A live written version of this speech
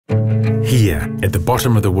Here, at the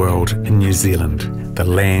bottom of the world in New Zealand, the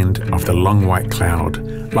land of the long white cloud,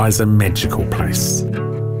 lies a magical place.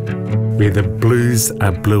 Where the blues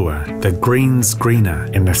are bluer, the greens greener,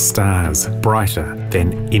 and the stars brighter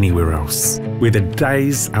than anywhere else. Where the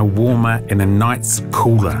days are warmer and the nights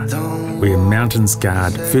cooler. Where mountains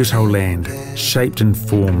guard fertile land shaped and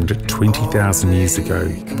formed 20,000 years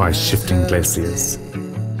ago by shifting glaciers.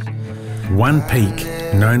 One peak,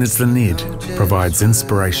 known as the Ned, provides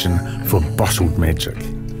inspiration for bottled magic.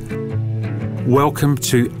 Welcome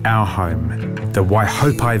to our home, the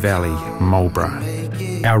Waihopai Valley, Marlborough.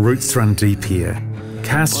 Our roots run deep here.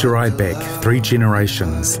 Cast your eye back 3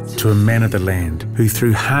 generations to a man of the land who,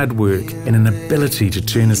 through hard work and an ability to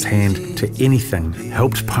turn his hand to anything,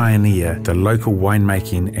 helped pioneer the local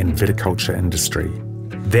winemaking and viticulture industry.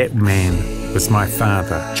 That man was my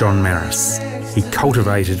father, John Marris. He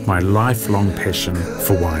cultivated my lifelong passion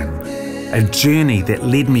for wine. A journey that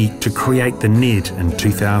led me to create the Ned in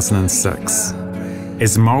 2006.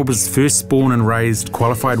 As Marlborough's first born and raised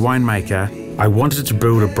qualified winemaker, I wanted to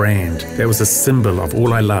build a brand that was a symbol of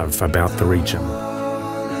all I love about the region.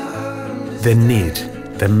 The Ned,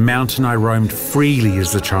 the mountain I roamed freely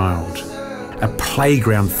as a child, a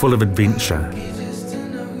playground full of adventure,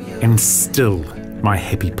 and still my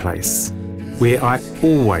happy place, where I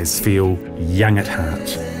always feel young at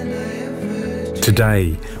heart.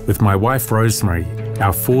 Today, with my wife Rosemary,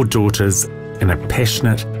 our 4 daughters, and a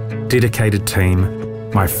passionate, dedicated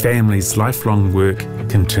team, my family's lifelong work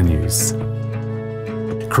continues.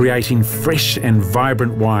 Creating fresh and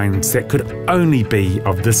vibrant wines that could only be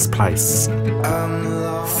of this place,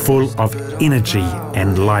 full of energy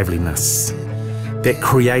and liveliness, that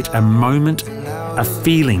create a moment, a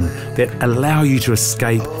feeling that allow you to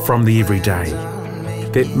escape from the everyday,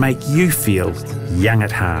 that make you feel young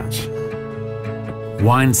at heart.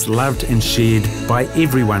 Wines loved and shared by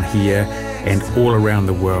everyone here and all around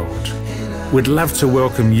the world. We'd love to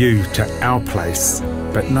welcome you to our place,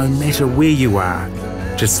 but no matter where you are,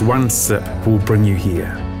 just one sip will bring you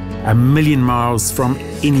here. 1,000,000 miles from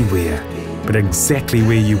anywhere, but exactly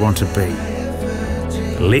where you want to be.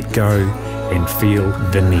 Let go and feel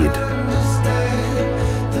the Ned.